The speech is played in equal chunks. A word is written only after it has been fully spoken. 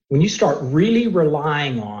When you start really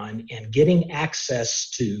relying on and getting access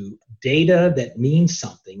to data that means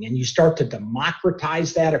something, and you start to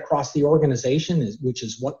democratize that across the organization, which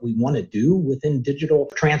is what we want to do within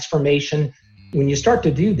digital transformation, when you start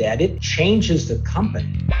to do that, it changes the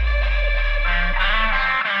company.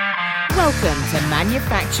 Welcome to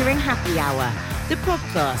Manufacturing Happy Hour, the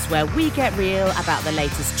podcast where we get real about the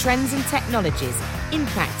latest trends and technologies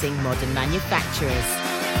impacting modern manufacturers.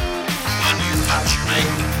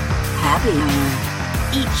 Manufacturing Happy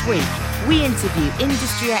Hour. Each week, we interview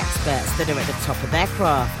industry experts that are at the top of their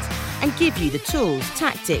craft and give you the tools,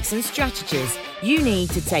 tactics, and strategies you need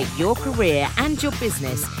to take your career and your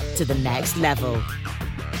business to the next level.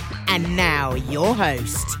 And now, your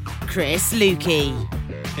host, Chris Lukey.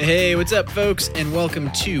 Hey, what's up, folks, and welcome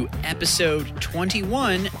to episode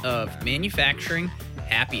 21 of Manufacturing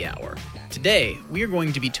Happy Hour. Today, we are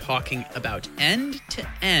going to be talking about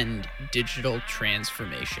end-to-end digital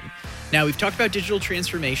transformation. Now, we've talked about digital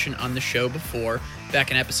transformation on the show before. Back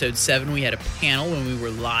in episode 7, we had a panel when we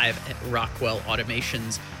were live at Rockwell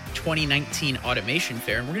Automation's 2019 Automation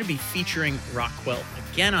Fair, and we're going to be featuring Rockwell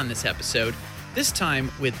again on this episode, this time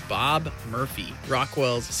with Bob Murphy,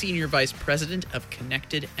 Rockwell's Senior Vice President of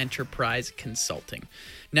Connected Enterprise Consulting.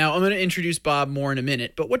 Now, I'm going to introduce Bob more in a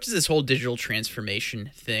minute, but what does this whole digital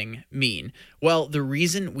transformation thing mean? Well, the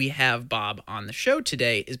reason we have Bob on the show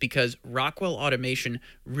today is because Rockwell Automation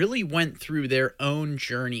really went through their own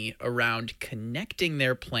journey around connecting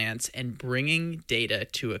their plants and bringing data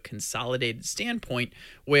to a consolidated standpoint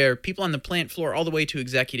where people on the plant floor all the way to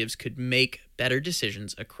executives could make better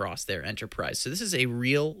decisions across their enterprise. So this is a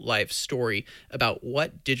real-life story about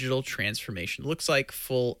what digital transformation looks like,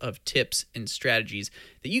 full of tips and strategies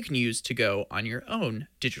that you can use to go on your own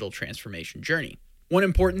digital transformation journey. One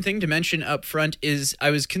important thing to mention up front is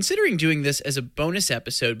I was considering doing this as a bonus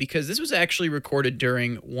episode because this was actually recorded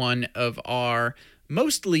during one of our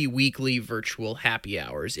mostly weekly virtual happy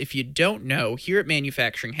hours. If you don't know, here at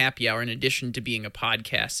Manufacturing Happy Hour, in addition to being a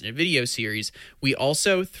podcast and a video series, we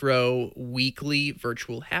also throw weekly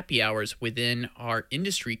virtual happy hours within our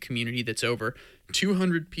industry community that's over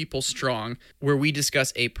 200 people strong, where we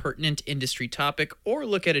discuss a pertinent industry topic or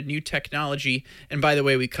look at a new technology. And by the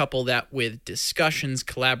way, we couple that with discussions,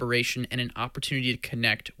 collaboration, and an opportunity to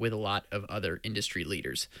connect with a lot of other industry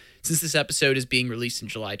leaders. Since this episode is being released in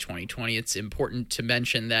July 2020, it's important to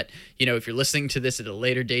mention that, if you're listening to this at a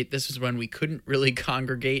later date, this was when we couldn't really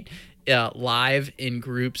congregate live in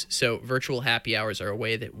groups. So virtual happy hours are a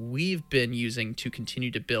way that we've been using to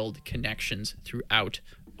continue to build connections throughout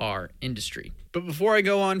our industry. But before I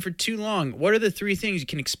go on for too long, what are the 3 things you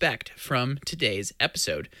can expect from today's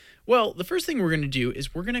episode? Well, the first thing we're going to do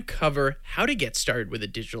is we're going to cover how to get started with a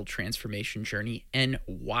digital transformation journey and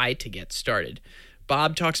why to get started.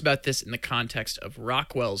 Bob talks about this in the context of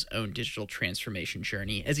Rockwell's own digital transformation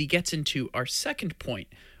journey as he gets into our second point,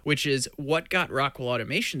 which is what got Rockwell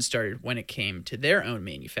Automation started when it came to their own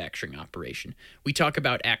manufacturing operation. We talk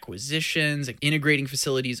about acquisitions, integrating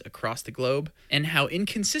facilities across the globe, and how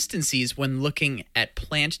inconsistencies when looking at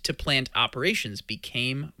plant-to-plant operations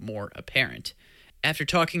became more apparent. After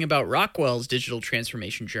talking about Rockwell's digital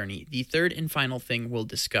transformation journey, the third and final thing we'll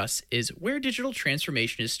discuss is where digital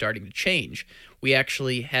transformation is starting to change. We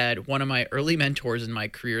actually had one of my early mentors in my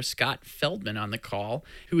career, Scott Feldman, on the call,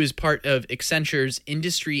 who is part of Accenture's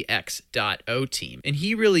Industry X.0 team. And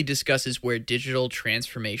he really discusses where digital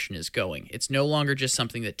transformation is going. It's no longer just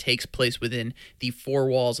something that takes place within the 4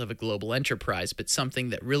 walls of a global enterprise, but something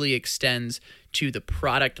that really extends to the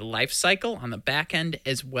product lifecycle on the back end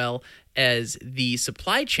as well as the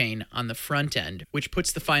supply chain on the front end, which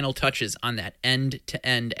puts the final touches on that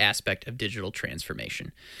end-to-end aspect of digital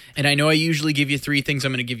transformation. And I know I usually give you 3 things.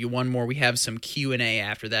 I'm going to give you one more. We have some Q&A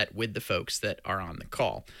after that with the folks that are on the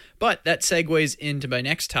call. But that segues into my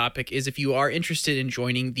next topic is if you are interested in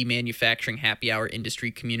joining the Manufacturing Happy Hour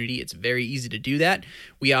industry community, it's very easy to do that.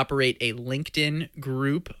 We operate a LinkedIn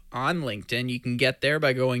group on LinkedIn. You can get there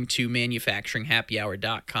by going to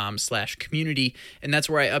manufacturinghappyhour.com/community, and that's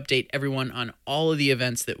where I update everyone on all of the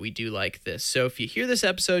events that we do like this. So if you hear this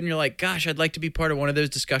episode and you're like, gosh, I'd like to be part of one of those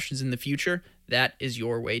discussions in the future, that is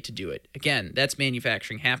your way to do it. Again, that's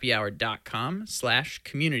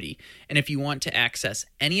manufacturinghappyhour.com/community. And if you want to access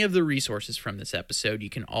any of the resources from this episode, you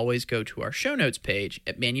can always go to our show notes page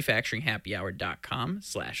at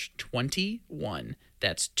manufacturinghappyhour.com/21.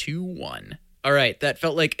 That's 21. All right, that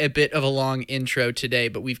felt like a bit of a long intro today,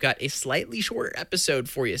 but we've got a slightly shorter episode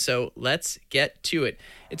for you, so let's get to it.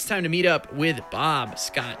 It's time to meet up with Bob,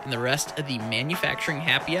 Scott, and the rest of the Manufacturing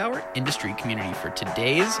Happy Hour industry community for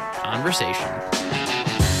today's conversation.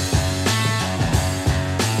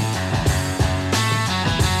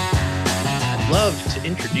 love to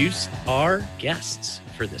introduce our guests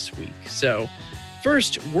for this week. So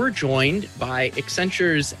first, we're joined by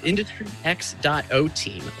Accenture's Industry X.0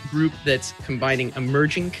 team, a group that's combining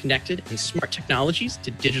emerging connected and smart technologies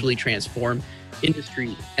to digitally transform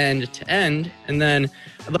industry end to end. And then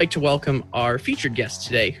I'd like to welcome our featured guest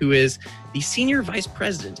today, who is the Senior Vice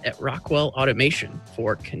President at Rockwell Automation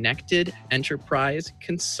for Connected Enterprise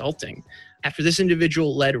Consulting. After this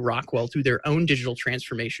individual led Rockwell through their own digital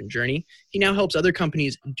transformation journey, he now helps other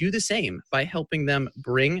companies do the same by helping them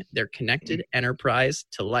bring their connected enterprise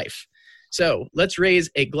to life. So let's raise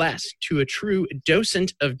a glass to a true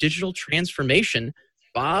docent of digital transformation,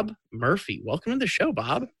 Bob Murphy. Welcome to the show,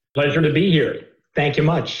 Bob. Pleasure to be here. Thank you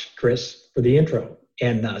much, Chris, for the intro.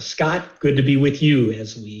 And Scott, good to be with you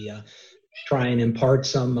as we try and impart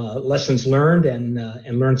some lessons learned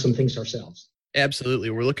and learn some things ourselves. Absolutely.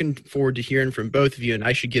 We're looking forward to hearing from both of you, and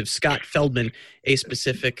I should give Scott Feldman a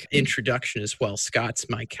specific introduction as well. Scott's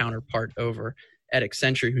my counterpart over at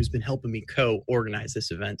Accenture, who's been helping me co-organize this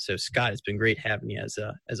event. So Scott, it's been great having you as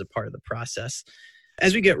a part of the process.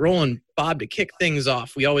 As we get rolling, Bob, to kick things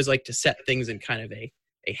off, we always like to set things in kind of a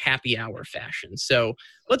happy hour fashion. So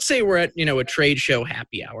let's say we're at, a trade show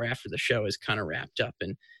happy hour after the show is kind of wrapped up,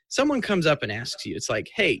 and someone comes up and asks you, it's like,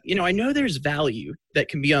 hey, I know there's value that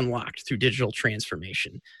can be unlocked through digital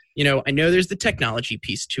transformation. I know there's the technology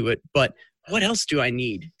piece to it, but what else do I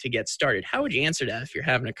need to get started? How would you answer that if you're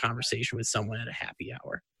having a conversation with someone at a happy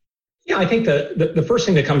hour? Yeah, I think the first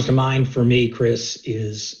thing that comes to mind for me, Chris,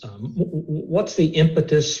 is what's the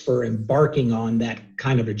impetus for embarking on that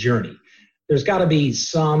kind of a journey? There's got to be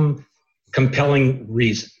some compelling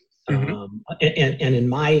reason. Mm-hmm. And in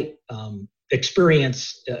my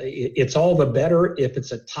experience, it's all the better if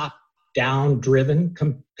it's a top-down driven,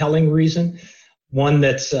 compelling reason, one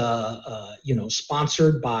that's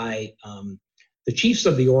sponsored by the chiefs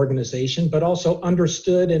of the organization, but also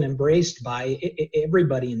understood and embraced by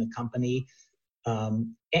everybody in the company,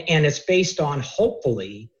 and it's based on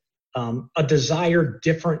hopefully a desired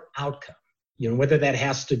different outcome. Whether that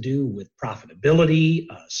has to do with profitability,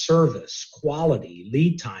 service, quality,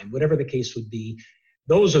 lead time, whatever the case would be.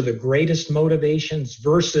 Those are the greatest motivations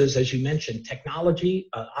versus, as you mentioned, technology,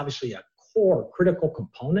 obviously a core critical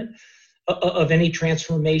component of any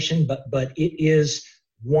transformation, but it is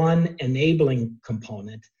one enabling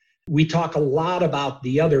component. We talk a lot about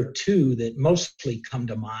the other two that mostly come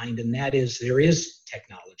to mind, and that is there is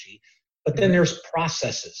technology, but then there's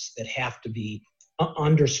processes that have to be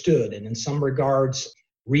understood and in some regards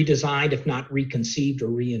redesigned, if not reconceived or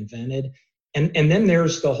reinvented. And then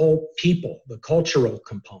there's the whole people, the cultural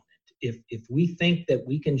component. If we think that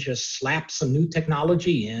we can just slap some new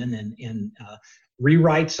technology in and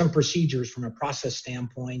rewrite some procedures from a process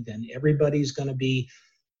standpoint, and everybody's going to be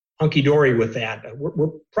hunky-dory with that, we're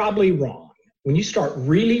probably wrong. When you start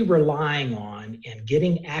really relying on and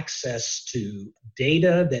getting access to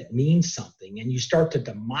data that means something, and you start to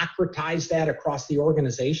democratize that across the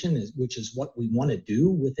organization, which is what we want to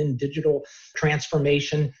do within digital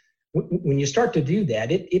transformation, when you start to do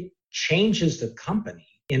that, it changes the company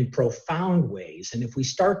in profound ways. And if we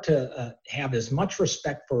start to have as much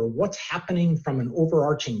respect for what's happening from an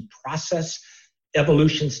overarching process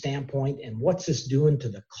evolution standpoint and what's this doing to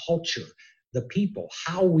the culture, the people,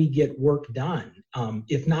 how we get work done,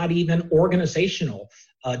 if not even organizational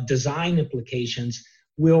design implications,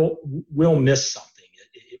 we'll miss something.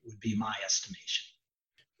 It would be my estimation.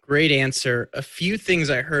 Great answer. A few things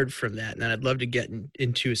I heard from that, and then I'd love to get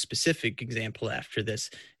into a specific example after this.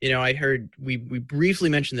 I heard we briefly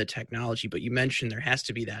mentioned the technology, but you mentioned there has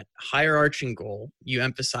to be that higher arching goal. You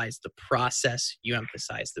emphasize the process, you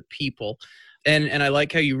emphasize the people. And I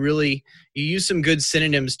like how you use some good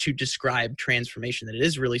synonyms to describe transformation, that it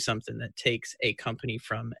is really something that takes a company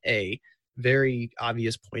from a very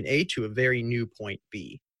obvious point A to a very new point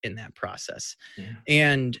B in that process. Yeah.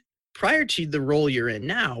 And prior to the role you're in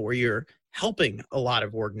now, where you're helping a lot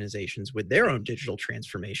of organizations with their own digital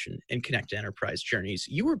transformation and connected enterprise journeys,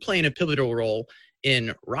 you were playing a pivotal role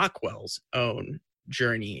in Rockwell's own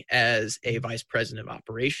journey as a vice president of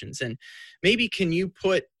operations. And maybe can you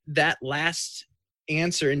put that last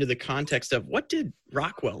answer into the context of what did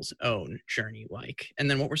Rockwell's own journey like? And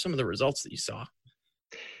then what were some of the results that you saw?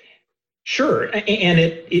 Sure. And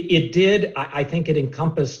it did, I think it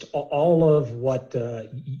encompassed all of what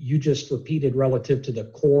you just repeated relative to the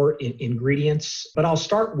core ingredients. But I'll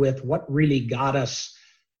start with what really got us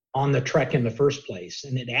on the trek in the first place.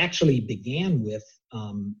 And it actually began with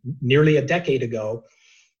nearly a decade ago,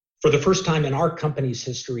 for the first time in our company's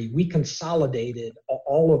history, we consolidated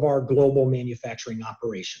all of our global manufacturing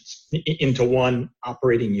operations into one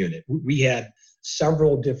operating unit. We had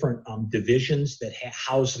several different divisions that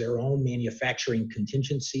housed their own manufacturing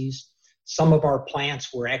contingencies. Some of our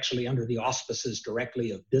plants were actually under the auspices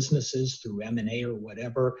directly of businesses through M&A or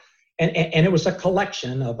whatever. And it was a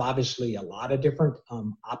collection of obviously a lot of different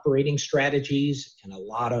operating strategies and a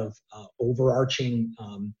lot of overarching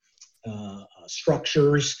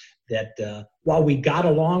structures that while we got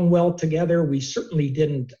along well together, we certainly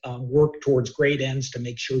didn't work towards great ends to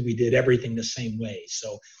make sure we did everything the same way.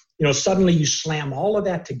 So, suddenly you slam all of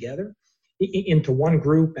that together into one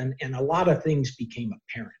group and a lot of things became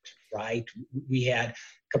apparent, right? We had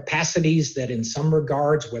capacities that in some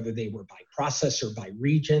regards, whether they were by process or by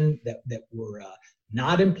region, that were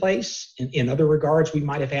not in place. In other regards, we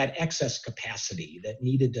might have had excess capacity that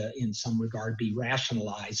needed to, in some regard, be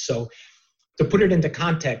rationalized. So to put it into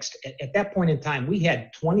context, at that point in time, we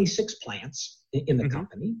had 26 plants in the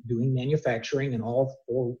company doing manufacturing in all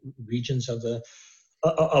 4 regions of the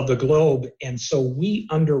globe. And so we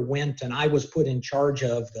underwent, and I was put in charge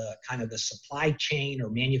of the kind of the supply chain or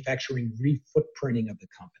manufacturing re-footprinting of the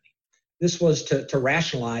company. This was to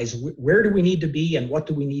rationalize where do we need to be and what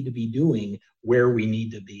do we need to be doing where we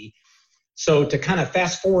need to be. So to kind of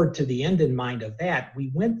fast forward to the end in mind of that,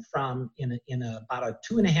 we went from, in about a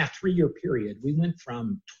 2.5-3 year period, we went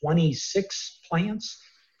from 26 plants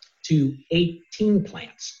to 18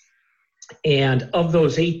 plants. And of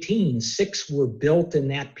those 18, 6 were built in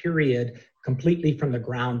that period completely from the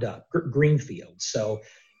ground up, greenfield. So,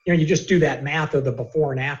 you just do that math of the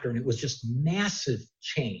before and after, and it was just massive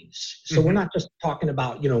change. So we're not just talking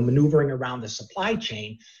about, maneuvering around the supply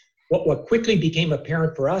chain. What quickly became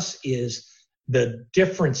apparent for us is the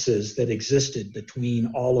differences that existed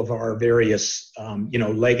between all of our various,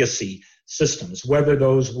 legacy systems, whether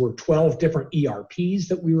those were 12 different ERPs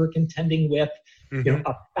that we were contending with,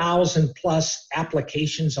 1,000+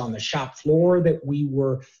 applications on the shop floor that we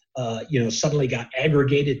were, suddenly got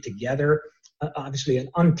aggregated together. Obviously, an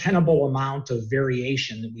untenable amount of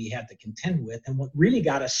variation that we had to contend with. And what really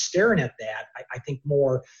got us staring at that, I think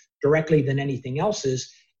more directly than anything else,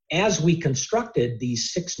 is as we constructed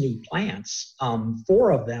these 6 new plants,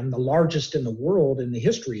 4 of them, the largest in the world in the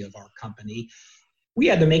history of our company, we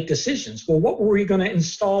had to make decisions. Well, what were we going to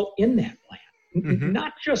install in that plant?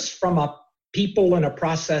 Not just from a people and a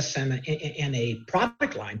process and a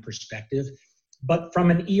product line perspective, but from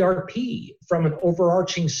an ERP, from an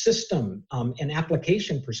overarching system and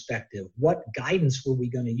application perspective. What guidance were we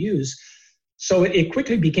going to use? So it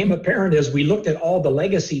quickly became apparent as we looked at all the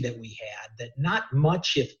legacy that we had that not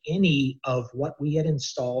much, if any, of what we had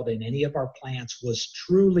installed in any of our plants was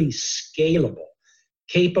truly scalable,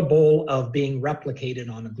 capable of being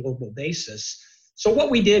replicated on a global basis. So what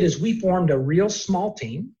we did is we formed a real small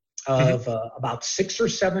team of about 6 or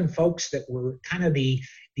 7 folks that were kind of the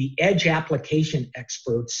edge application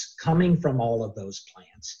experts coming from all of those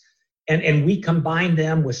plants. And we combined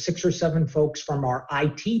them with 6 or 7 folks from our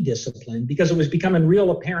IT discipline because it was becoming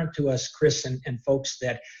real apparent to us, Chris and folks,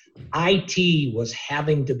 that IT was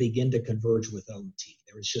having to begin to converge with OT.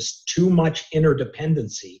 There was just too much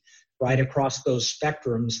interdependency right across those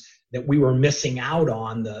spectrums that we were missing out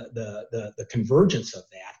on the convergence of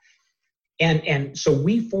that. And so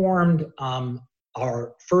we formed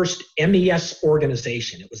our first MES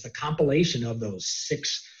organization. It was the compilation of those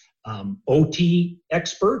 6 OT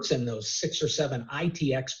experts and those 6 or 7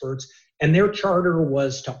 IT experts. And their charter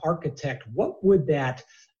was to architect what would that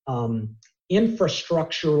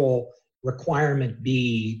infrastructural requirement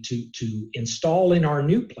be to install in our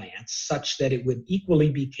new plants such that it would equally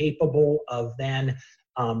be capable of then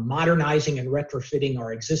modernizing and retrofitting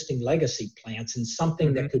our existing legacy plants in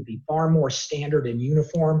something that could be far more standard and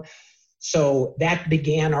uniform. So that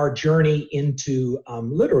began our journey into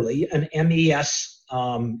literally an MES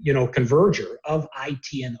converger of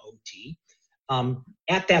IT and OT.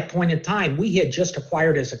 At that point in time, we had just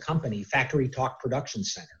acquired as a company FactoryTalk Production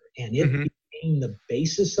Center, and it became the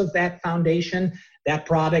basis of that foundation. That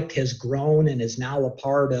product has grown and is now a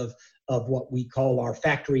part of what we call our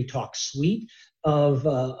FactoryTalk suite of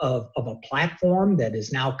a platform that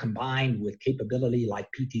is now combined with capability like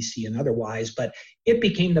PTC and otherwise. But it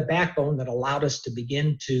became the backbone that allowed us to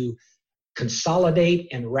begin to consolidate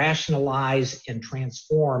and rationalize and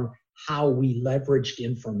transform how we leveraged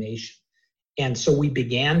information. And so we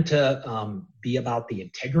began to be about the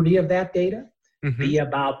integrity of that data, be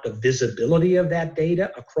about the visibility of that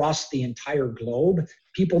data across the entire globe.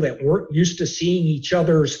 People that weren't used to seeing each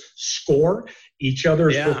other's score, each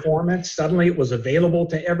other's performance, suddenly it was available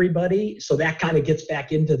to everybody. So that kind of gets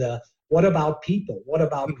back into the What about people? What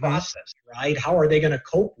about process, right? How are they going to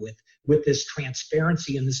cope with this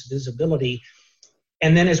transparency and this visibility?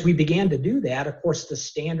 And then as we began to do that, of course, the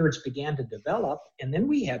standards began to develop. And then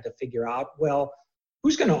we had to figure out, well,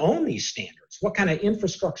 who's going to own these standards? What kind of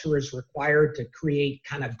infrastructure is required to create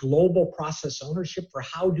kind of global process ownership for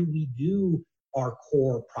how do we do our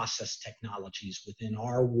core process technologies within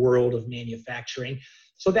our world of manufacturing?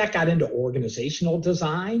 So that got into organizational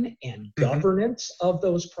design and governance of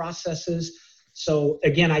those processes. So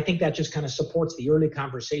again, I think that just kind of supports the early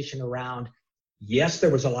conversation around, yes,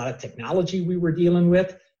 there was a lot of technology we were dealing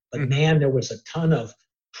with, but man, there was a ton of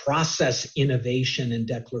process innovation and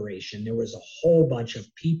declaration. There was a whole bunch of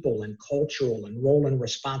people and cultural and role and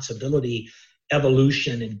responsibility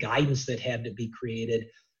evolution and guidance that had to be created.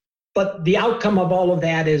 But the outcome of all of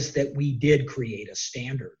that is that we did create a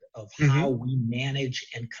standard of how we manage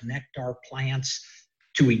and connect our plants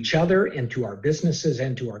to each other and to our businesses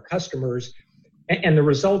and to our customers. And the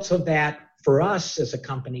results of that for us as a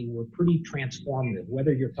company were pretty transformative,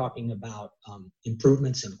 whether you're talking about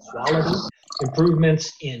improvements in quality,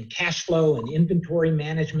 improvements in cash flow and inventory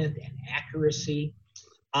management and accuracy,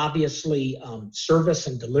 obviously service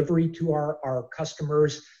and delivery to our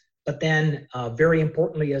customers, but then very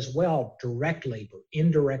importantly as well, direct labor,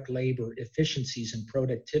 indirect labor, efficiencies and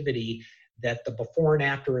productivity, that the before and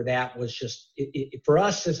after of that was just, for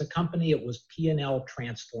us as a company, it was P&L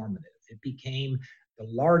transformative. It became the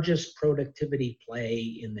largest productivity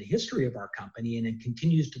play in the history of our company, and it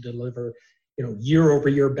continues to deliver, year over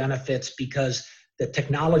year benefits because the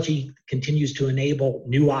technology continues to enable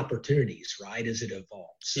new opportunities, right, as it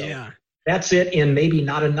evolves. So that's it in maybe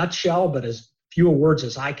not a nutshell, but as few words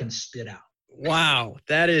as I can spit out. Wow,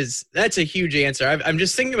 that's a huge answer. I'm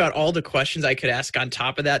just thinking about all the questions I could ask on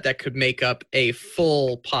top of that could make up a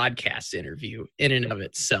full podcast interview in and of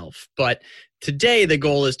itself. But today, the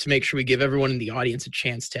goal is to make sure we give everyone in the audience a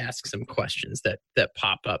chance to ask some questions that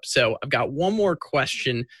pop up. So I've got one more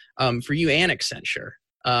question for you and Accenture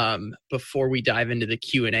before we dive into the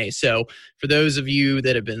Q&A. So for those of you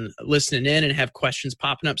that have been listening in and have questions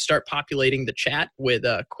popping up, start populating the chat with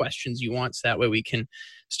questions you want, so that way we can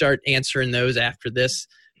start answering those after this.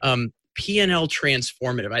 P&L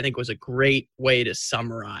transformative, I think, was a great way to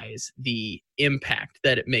summarize the impact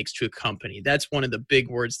that it makes to a company. That's one of the big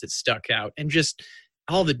words that stuck out, and just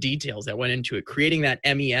all the details that went into it. Creating that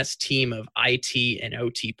MES team of IT and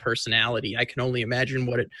OT personality. I can only imagine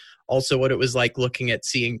what it was like looking at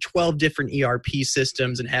seeing 12 different ERP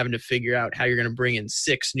systems and having to figure out how you're going to bring in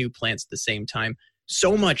 6 new plants at the same time.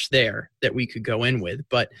 So much there that we could go in with.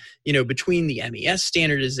 But, between the MES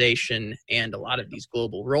standardization and a lot of these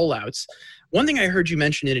global rollouts, one thing I heard you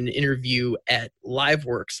mention in an interview at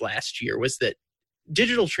LiveWorks last year was that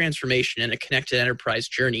digital transformation and a connected enterprise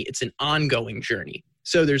journey, it's an ongoing journey.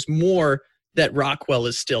 So there's more that Rockwell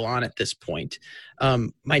is still on at this point.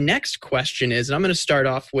 My next question is, and I'm going to start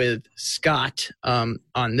off with Scott on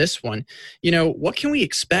this one. What can we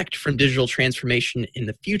expect from digital transformation in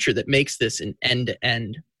the future that makes this an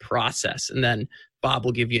end-to-end process? And then Bob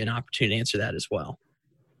will give you an opportunity to answer that as well.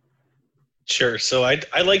 Sure. So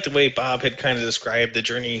I like the way Bob had kind of described the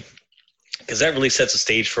journey, because that really sets the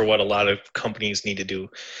stage for what a lot of companies need to do.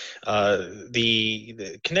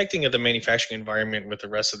 The connecting of the manufacturing environment with the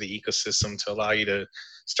rest of the ecosystem to allow you to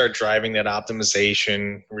start driving that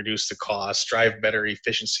optimization, reduce the cost, drive better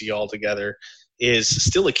efficiency altogether is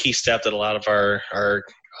still a key step that a lot of our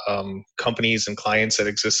companies and clients that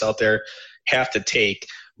exist out there have to take.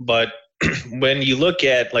 But when you look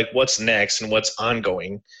at like what's next and what's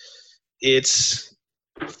ongoing, it's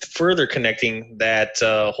further connecting that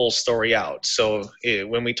whole story out. So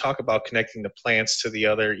when we talk about connecting the plants to the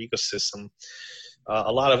other ecosystem,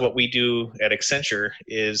 a lot of what we do at Accenture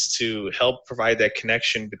is to help provide that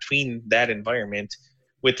connection between that environment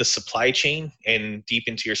with the supply chain and deep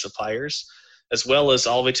into your suppliers, as well as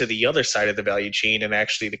all the way to the other side of the value chain and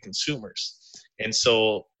actually the consumers. And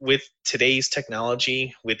so with today's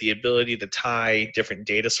technology, with the ability to tie different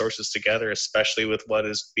data sources together, especially with what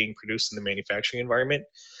is being produced in the manufacturing environment,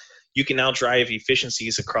 you can now drive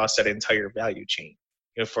efficiencies across that entire value chain.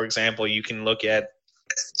 For example, you can look at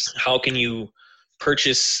how can you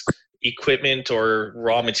purchase equipment or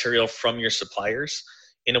raw material from your suppliers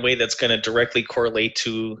in a way that's going to directly correlate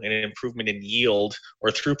to an improvement in yield or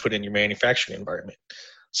throughput in your manufacturing environment.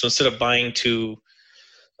 So instead of buying to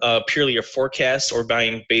purely a forecast or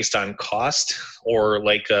buying based on cost or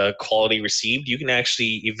like quality received, you can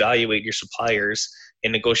actually evaluate your suppliers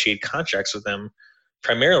and negotiate contracts with them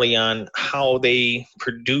primarily on how they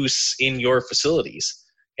produce in your facilities.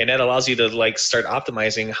 And that allows you to like start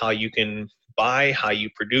optimizing how you can buy, how you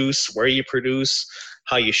produce, where you produce,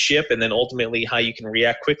 how you ship, and then ultimately how you can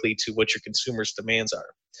react quickly to what your consumers' demands are.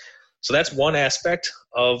 So that's one aspect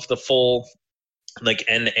of the full like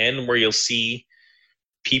end-to-end where you'll see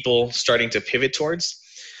people starting to pivot towards.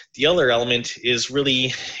 The other element is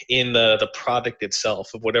really in the product itself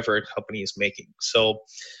of whatever a company is making. So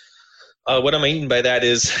what I mean by that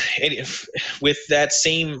is with that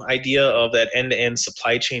same idea of that end-to-end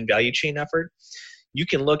supply chain, value chain effort, you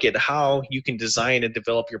can look at how you can design and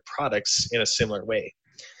develop your products in a similar way.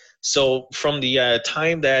 So from the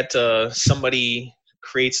time that somebody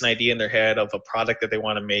creates an idea in their head of a product that they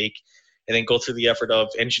want to make, and then go through the effort of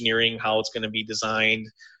engineering how it's going to be designed,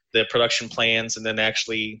 the production plans, and then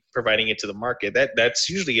actually providing it to the market, that's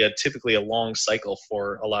usually typically a long cycle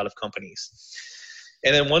for a lot of companies.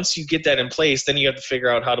 And then once you get that in place, then you have to figure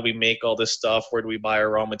out how do we make all this stuff, where do we buy our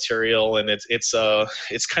raw material, and it's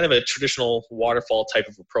kind of a traditional waterfall type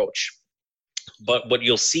of approach. But what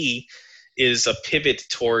you'll see is a pivot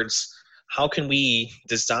towards how can we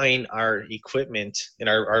design our equipment and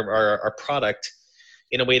our product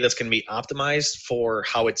in a way that's going to be optimized for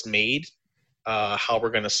how it's made, how we're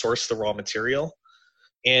going to source the raw material,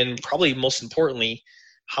 and probably most importantly,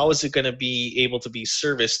 how is it going to be able to be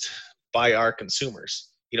serviced by our consumers?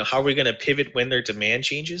 How are we going to pivot when their demand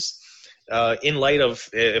changes? In light of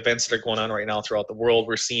events that are going on right now throughout the world,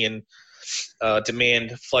 we're seeing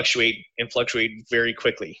demand fluctuate very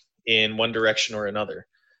quickly in one direction or another.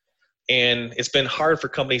 And it's been hard for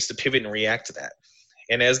companies to pivot and react to that.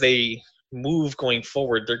 And as they move going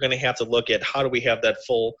forward, they're going to have to look at how do we have that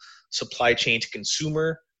full supply chain to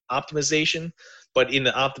consumer optimization, but in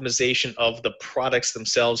the optimization of the products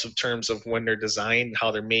themselves in terms of when they're designed,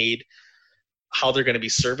 how they're made, how they're going to be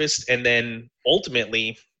serviced, and then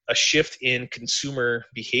ultimately a shift in consumer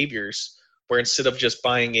behaviors where instead of just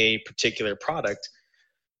buying a particular product,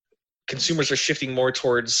 consumers are shifting more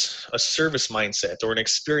towards a service mindset or an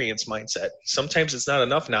experience mindset. Sometimes it's not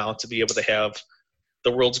enough now to be able to have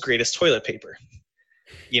the world's greatest toilet paper.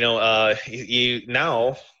 Now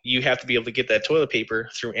you have to be able to get that toilet paper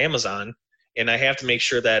through Amazon, and I have to make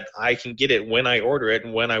sure that I can get it when I order it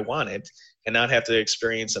and when I want it and not have to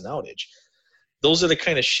experience an outage. Those are the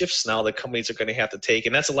kind of shifts now that companies are going to have to take.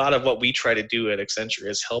 And that's a lot of what we try to do at Accenture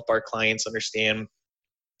is help our clients understand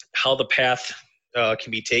how the path can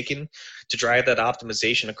be taken to drive that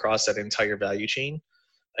optimization across that entire value chain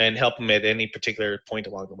and help them at any particular point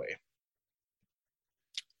along the way.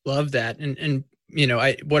 Love that. And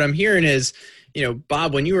what I'm hearing is,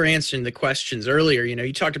 Bob, when you were answering the questions earlier,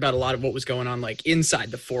 you talked about a lot of what was going on like inside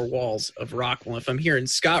the four walls of Rockwell. If I'm hearing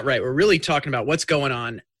Scott right, we're really talking about what's going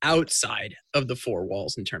on outside of the four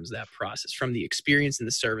walls in terms of that process, from the experience and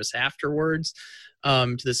the service afterwards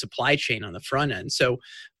to the supply chain on the front end. So,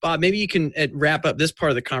 Bob, maybe you can wrap up this part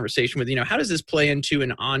of the conversation with, how does this play into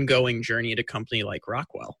an ongoing journey at a company like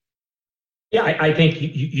Rockwell? Yeah, I think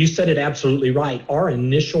you said it absolutely right. Our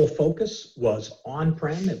initial focus was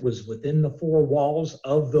on-prem. It was within the four walls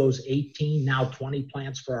of those 18, now 20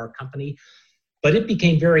 plants for our company. But it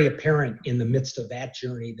became very apparent in the midst of that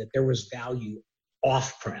journey that there was value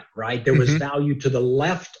off-prem, right? There was value to the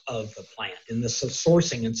left of the plant in the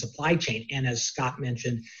sourcing and supply chain. And as Scott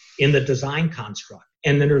mentioned, in the design construct.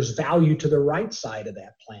 And then there's value to the right side of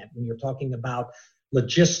that plant when you're talking about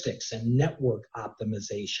logistics and network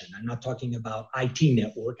optimization. I'm not talking about IT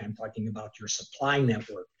network. I'm talking about your supply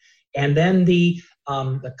network. And then the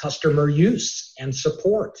customer use and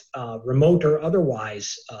support, remote or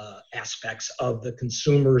otherwise, aspects of the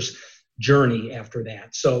consumer's journey after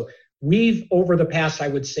that. So we've, over the past, I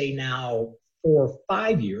would say now 4 or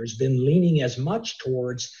 5 years, been leaning as much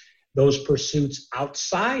towards those pursuits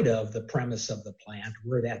outside of the premise of the plant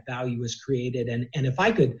where that value is created. And if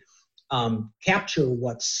I could capture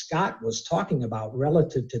what Scott was talking about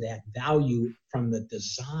relative to that value from the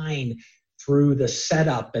design through the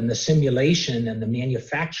setup and the simulation and the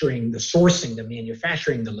manufacturing, the sourcing, the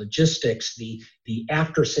manufacturing, the logistics, the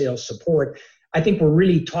after sales support, I think we're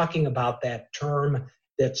really talking about that term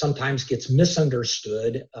that sometimes gets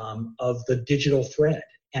misunderstood of the digital thread.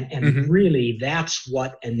 And really that's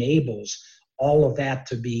what enables all of that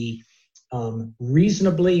to be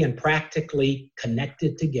reasonably and practically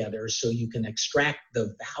connected together so you can extract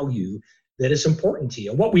the value that is important to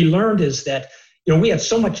you. What we learned is that, we had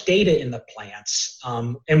so much data in the plants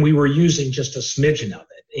and we were using just a smidgen of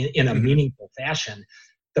it in a meaningful fashion.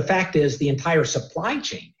 The fact is the entire supply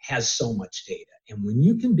chain has so much data. And when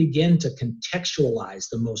you can begin to contextualize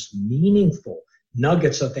the most meaningful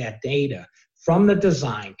nuggets of that data from the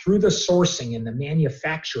design through the sourcing and the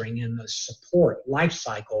manufacturing and the support life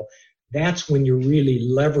cycle, that's when you're really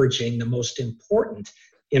leveraging the most important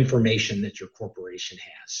information that your corporation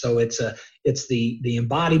has. So it's the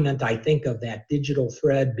embodiment, I think, of that digital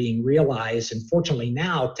thread being realized. And fortunately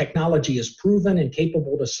now technology is proven and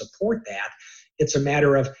capable to support that. It's a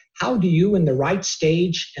matter of how do you, in the right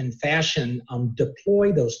stage and fashion,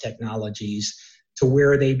 deploy those technologies to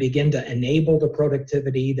where they begin to enable the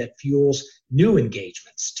productivity that fuels new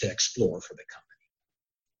engagements to explore for the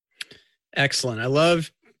company. Excellent. I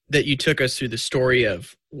love that you took us through the story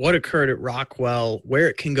of what occurred at Rockwell, where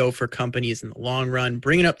it can go for companies in the long run,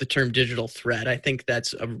 bringing up the term digital thread. I think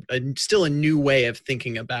that's still a new way of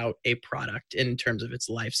thinking about a product in terms of its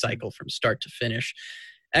life cycle from start to finish.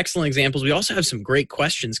 Excellent examples. We also have some great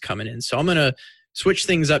questions coming in. So I'm going to switch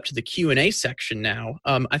things up to the Q&A section now.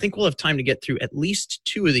 I think we'll have time to get through at least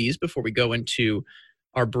 2 of these before we go into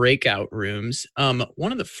our breakout rooms.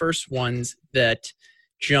 One of the first ones that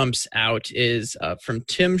jumps out is from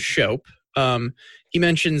Tim Shope. He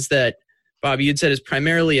mentions that, Bob, you'd said is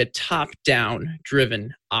primarily a top-down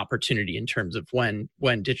driven opportunity in terms of when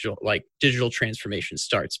digital transformation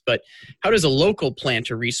starts. But how does a local plant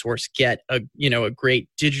or resource get a great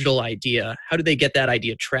digital idea? How do they get that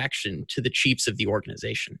idea traction to the chiefs of the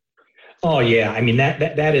organization? Oh yeah, I mean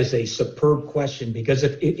that is a superb question, because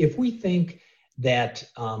if we think that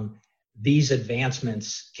these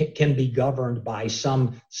advancements can be governed by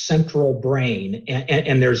some central brain,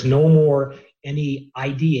 and there's no more any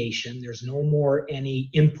ideation, there's no more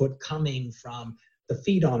any input coming from the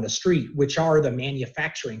feet on the street, which are the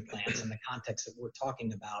manufacturing plants in the context that we're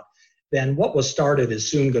talking about, then what was started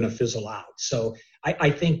is soon going to fizzle out. So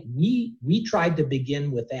I think we tried to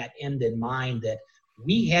begin with that end in mind, that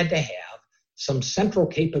we had to have some central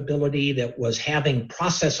capability that was having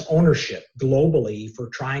process ownership globally for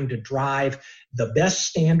trying to drive the best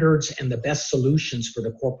standards and the best solutions for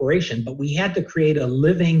the corporation. But we had to create a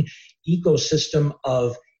living ecosystem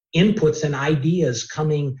of inputs and ideas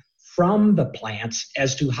coming from the plants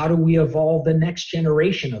as to how do we evolve the next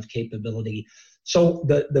generation of capability. So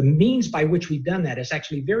the means by which we've done that is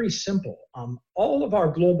actually very simple. All of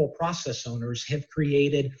our global process owners have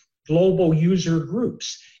created global user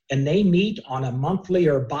groups, and they meet on a monthly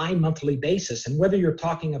or bi-monthly basis. And whether you're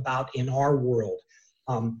talking about, in our world,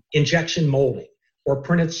 injection molding or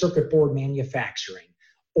printed circuit board manufacturing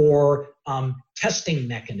or testing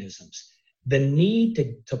mechanisms, the need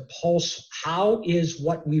to pulse how is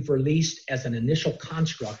what we've released as an initial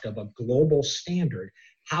construct of a global standard,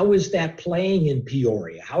 how is that playing in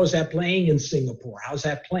Peoria? How is that playing in Singapore? How is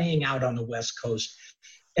that playing out on the West Coast?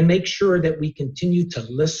 And make sure that we continue to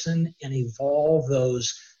listen and evolve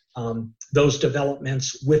those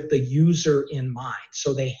developments with the user in mind.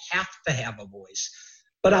 So they have to have a voice.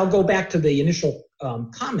 But I'll go back to the initial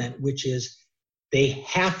comment, which is they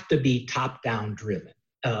have to be top-down driven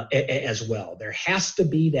as well. There has to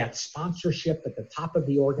be that sponsorship at the top of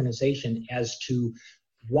the organization as to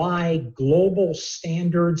why global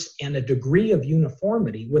standards and a degree of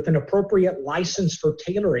uniformity with an appropriate license for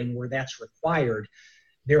tailoring where that's required.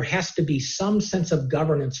 There has to be some sense of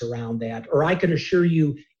governance around that. Or I could assure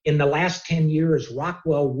you, in the last 10 years,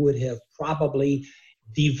 Rockwell would have probably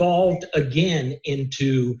devolved again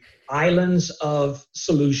into islands of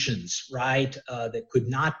solutions, right, that could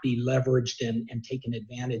not be leveraged and taken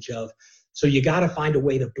advantage of. So you got to find a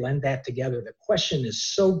way to blend that together. The question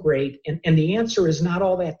is so great, and the answer is not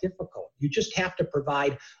all that difficult. You just have to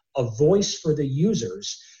provide a voice for the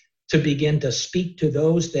users to begin to speak to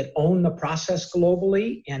those that own the process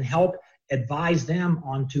globally and help advise them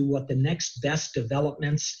onto what the next best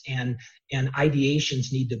developments and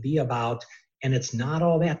ideations need to be about. And it's not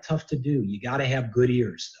all that tough to do. You got to have good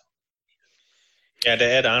ears, though. Yeah, to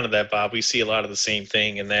add on to that, Bob, we see a lot of the same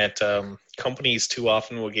thing in that companies too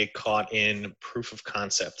often will get caught in proof of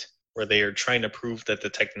concept, where they are trying to prove that the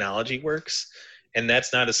technology works. And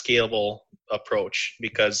that's not a scalable approach,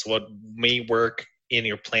 because what may work in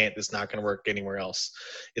your plant is not going to work anywhere else.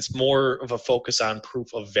 It's more of a focus on proof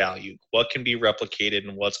of value. What can be replicated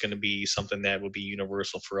and what's going to be something that would be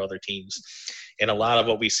universal for other teams. And a lot of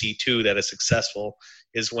what we see too that is successful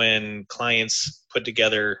is when clients put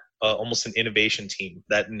together almost an innovation team,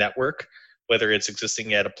 that network, whether it's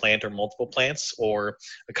existing at a plant or multiple plants, or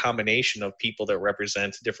a combination of people that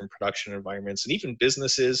represent different production environments and even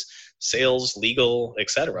businesses, sales, legal,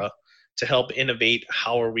 etc., to help innovate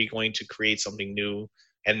how are we going to create something new.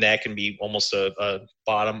 And that can be almost a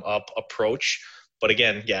bottom-up approach. But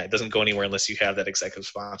again, yeah, it doesn't go anywhere unless you have that executive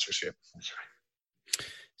sponsorship. That's right.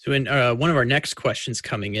 So in one of our next questions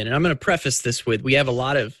coming in, and I'm going to preface this with, we have a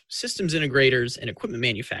lot of systems integrators and equipment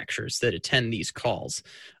manufacturers that attend these calls.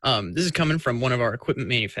 This is coming from one of our equipment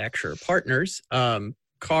manufacturer partners.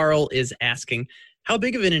 Carl is asking, How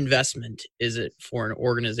big of an investment is it for an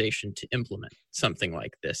organization to implement something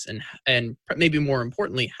like this? And maybe more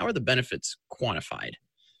importantly, how are the benefits quantified?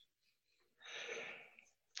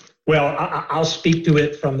 Well, I'll speak to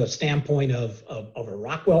it from the standpoint of a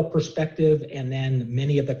Rockwell perspective, and then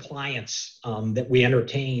many of the clients that we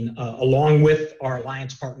entertain, along with our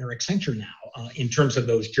alliance partner Accenture now, in terms of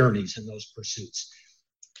those journeys and those pursuits.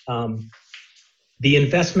 The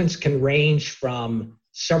investments can range from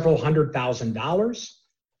several $100,000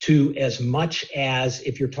 to as much as,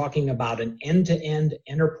 if you're talking about an end-to-end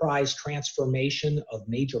enterprise transformation of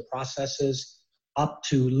major processes, up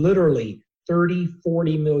to literally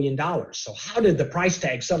 $30-40 million. So how did the price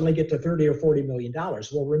tag suddenly get to $30 or $40 million?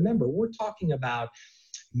 Well, remember, we're talking about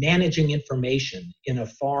managing information in a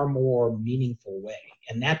far more meaningful way.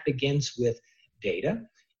 And that begins with data.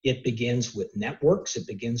 It begins with networks. It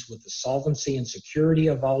begins with the solvency and security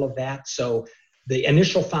of all of that. So the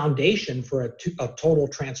initial foundation for a total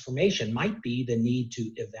transformation might be the need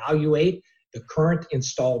to evaluate the current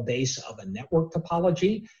installed base of a network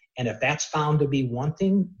topology. And if that's found to be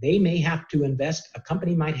wanting, they may have to invest, a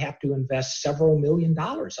company might have to invest several $1 million,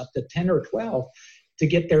 up to 10 or 12, to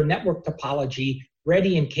get their network topology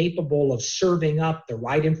ready and capable of serving up the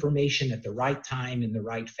right information at the right time in the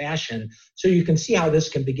right fashion. So you can see how this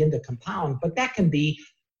can begin to compound, but that can be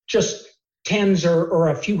just tens or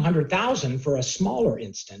a few $100,000 for a smaller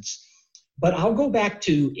instance. But I'll go back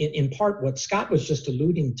to, in part, what Scott was just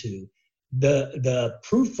alluding to. The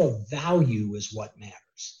proof of value is what matters.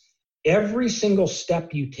 Every single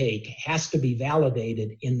step you take has to be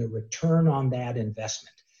validated in the return on that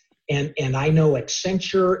investment. And I know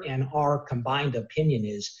Accenture and our combined opinion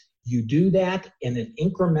is you do that in an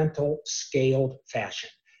incremental, scaled fashion.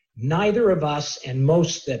 Neither of us, and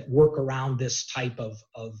most that work around this type of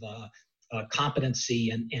competency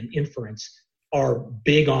and inference, are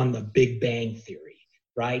big on the Big Bang theory,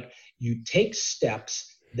 right? You take steps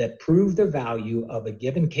that prove the value of a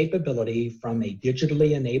given capability from a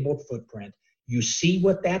digitally enabled footprint. You see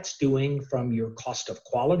what that's doing from your cost of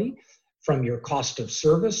quality, from your cost of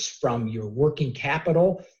service, from your working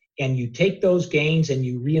capital, and you take those gains and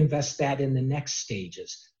you reinvest that in the next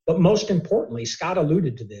stages. But most importantly, Scott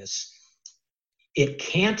alluded to this, it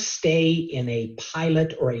can't stay in a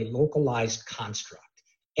pilot or a localized construct.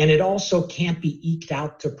 And it also can't be eked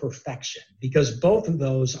out to perfection, because both of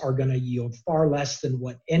those are going to yield far less than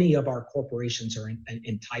what any of our corporations are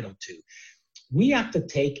entitled to. We have to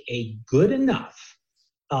take a good enough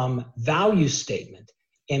value statement,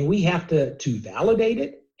 and we have to validate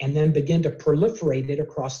it and then begin to proliferate it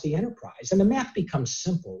across the enterprise. And the math becomes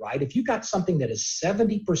simple, right? If you got something that is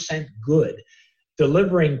 70% good,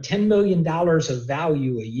 delivering $10 million of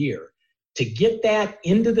value a year, to get that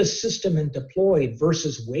into the system and deployed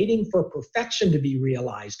versus waiting for perfection to be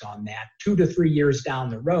realized on that 2 to 3 years down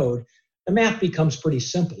the road, the math becomes pretty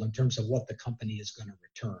simple in terms of what the company is going to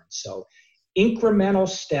return. So incremental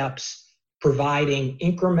steps providing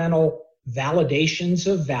incremental validations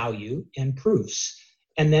of value and proofs.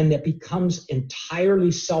 And then that becomes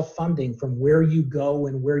entirely self-funding from where you go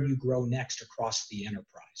and where you grow next across the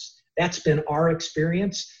enterprise. That's been our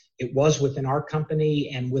experience. It was within our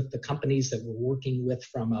company and with the companies that we're working with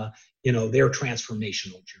from their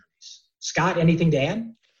transformational journeys. Scott, anything to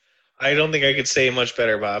add? I don't think I could say much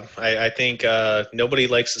better, Bob. I think nobody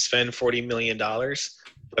likes to spend $40 million,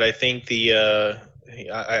 but I think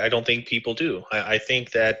I don't think people do. I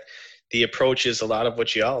think that the approach is a lot of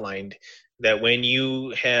what you outlined, that when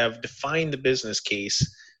you have defined the business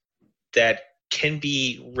case that can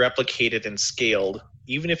be replicated and scaled,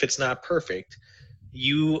 even if it's not perfect,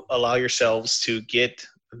 you allow yourselves to get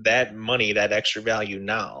that money, that extra value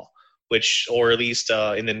now, or at least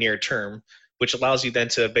in the near term, which allows you then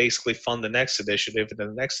to basically fund the next initiative and then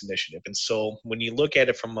the next initiative. And so when you look at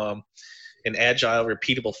it from an agile,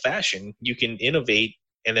 repeatable fashion, you can innovate.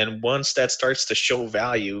 And then once that starts to show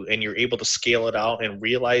value and you're able to scale it out and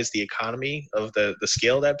realize the economy of the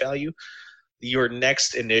scale of that value, your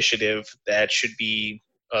next initiative that should be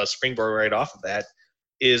a springboard right off of that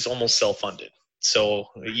is almost self-funded. So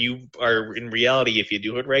you are, in reality, if you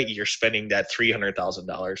do it right, you're spending that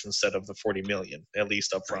 $300,000 instead of the $40 million, at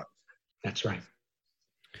least up front. That's right.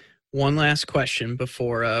 One last question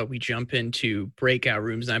before we jump into breakout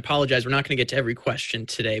rooms. And I apologize, we're not going to get to every question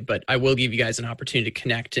today, but I will give you guys an opportunity to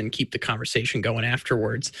connect and keep the conversation going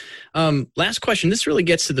afterwards. Last question. This really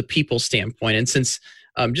gets to the people standpoint. And since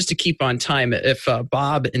just to keep on time, if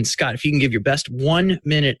Bob and Scott, if you can give your best 1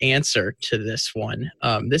 minute answer to this one,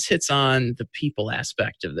 this hits on the people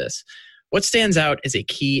aspect of this. What stands out as a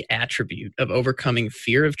key attribute of overcoming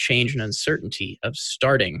fear of change and uncertainty of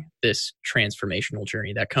starting this transformational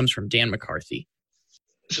journey? That comes from Dan McCarthy.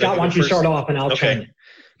 Scott, why don't you start off and I'll chime in.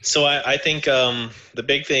 So I think the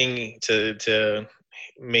big thing to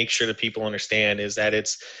make sure that people understand is that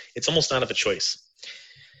it's almost not of a choice.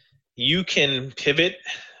 You can pivot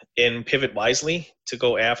and pivot wisely to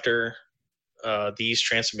go after these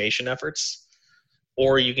transformation efforts,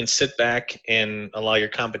 or you can sit back and allow your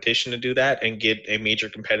competition to do that and get a major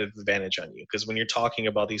competitive advantage on you. Because when you're talking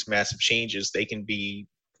about these massive changes, they can be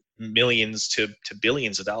millions to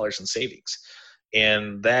billions of dollars in savings.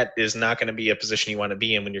 And that is not going to be a position you want to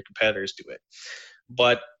be in when your competitors do it.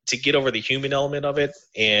 But to get over the human element of it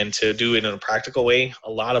and to do it in a practical way,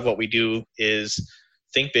 a lot of what we do is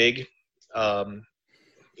think big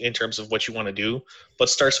in terms of what you want to do, but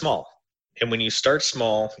start small. And when you start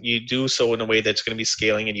small, you do so in a way that's going to be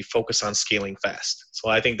scaling, and you focus on scaling fast. So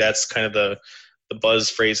I think that's kind of the buzz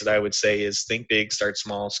phrase that I would say is think big, start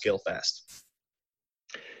small, scale fast.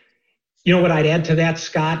 You know what I'd add to that,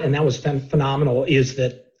 Scott, and that was phenomenal, is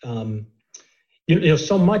that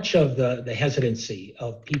so much of the hesitancy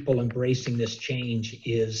of people embracing this change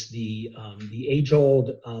is the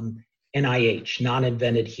age-old NIH, not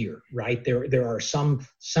invented here, right? There are some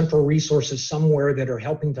central resources somewhere that are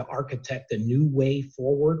helping to architect a new way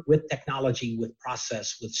forward with technology, with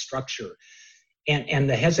process, with structure. And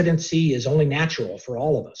the hesitancy is only natural for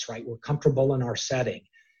all of us, right? We're comfortable in our setting.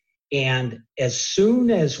 And as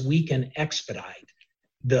soon as we can expedite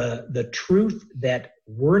the truth that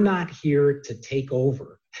we're not here to take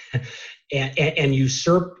over and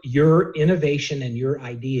usurp your innovation and your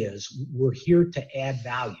ideas, we're here to add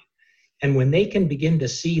value. And when they can begin to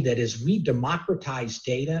see that as we democratize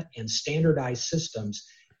data and standardize systems,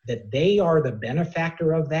 that they are the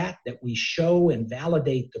benefactor of that we show and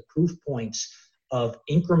validate the proof points of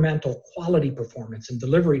incremental quality performance and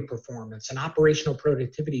delivery performance and operational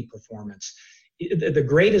productivity performance. The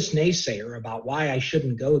greatest naysayer about why I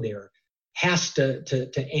shouldn't go there has to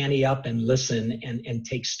ante up and listen and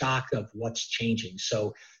take stock of what's changing.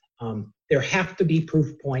 So there have to be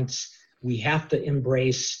proof points. We have to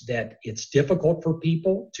embrace that it's difficult for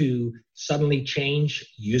people to suddenly change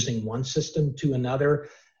using one system to another.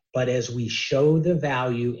 But as we show the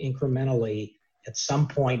value incrementally, at some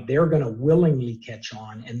point, they're going to willingly catch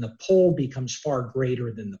on, and the pull becomes far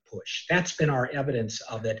greater than the push. That's been our evidence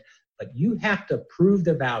of it, but you have to prove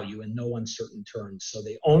the value in no uncertain terms. So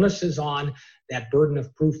the onus is on that burden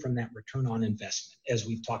of proof from that return on investment, as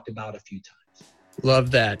we've talked about a few times.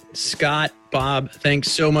 Love that. Scott, Bob,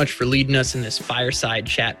 thanks so much for leading us in this fireside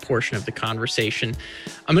chat portion of the conversation.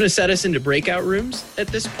 I'm going to set us into breakout rooms at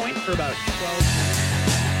this point for about 12 minutes.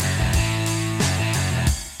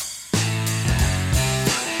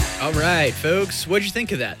 All right, folks, what'd you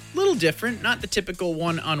think of that? A little different, not the typical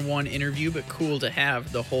one-on-one interview, but cool to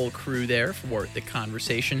have the whole crew there for the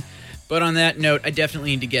conversation. But on that note, I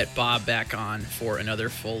definitely need to get Bob back on for another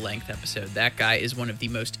full-length episode. That guy is one of the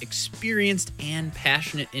most experienced and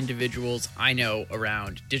passionate individuals I know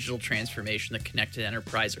around digital transformation, the connected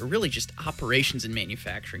enterprise, or really just operations and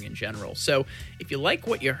manufacturing in general. So if you like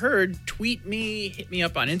what you heard, tweet me, hit me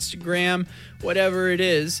up on Instagram, whatever it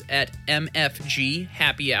is, at MFG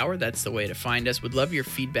Happy Hour. That's the way to find us. Would love your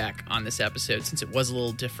feedback on this episode since it was a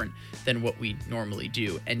little different than what we normally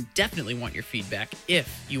do. And definitely want your feedback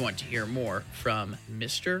if you want to hear more from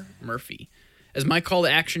Mr. Murphy. As my call to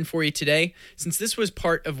action for you today, since this was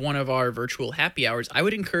part of one of our virtual happy hours, I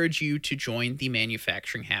would encourage you to join the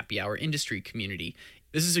Manufacturing Happy Hour industry community.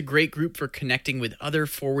 This is a great group for connecting with other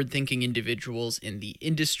forward-thinking individuals in the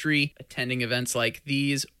industry, attending events like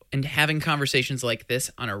these, and having conversations like this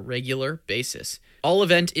on a regular basis. All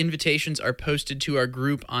event invitations are posted to our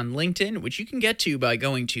group on LinkedIn, which you can get to by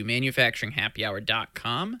going to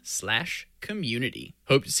manufacturinghappyhour.com/community.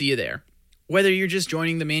 Hope to see you there. Whether you're just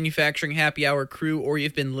joining the Manufacturing Happy Hour crew or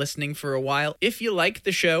you've been listening for a while, if you like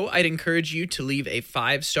the show, I'd encourage you to leave a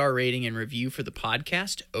 5-star rating and review for the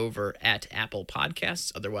podcast over at Apple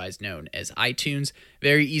Podcasts, otherwise known as iTunes.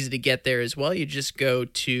 Very easy to get there as well. You just go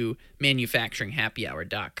to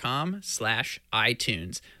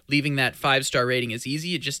manufacturinghappyhour.com/iTunes. Leaving that 5-star rating is easy.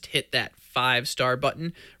 You just hit that 5-star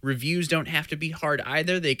button. Reviews don't have to be hard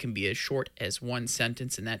either. They can be as short as one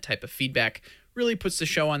sentence, and that type of feedback really puts the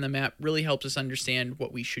show on the map, really helps us understand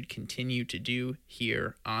what we should continue to do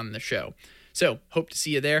here on the show. So, hope to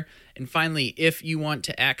see you there. And finally, if you want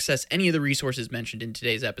to access any of the resources mentioned in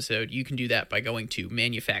today's episode, you can do that by going to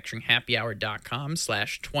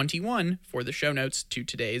manufacturinghappyhour.com/21 for the show notes to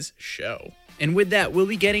today's show. And with that, we'll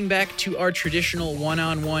be getting back to our traditional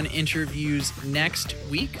one-on-one interviews next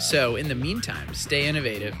week. So in the meantime, stay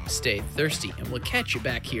innovative, stay thirsty, and we'll catch you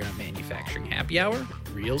back here on Manufacturing Happy Hour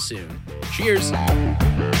real soon. Cheers.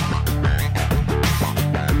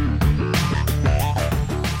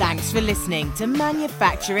 Thanks for listening to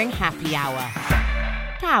Manufacturing Happy Hour,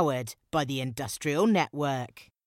 powered by the Industrial Network.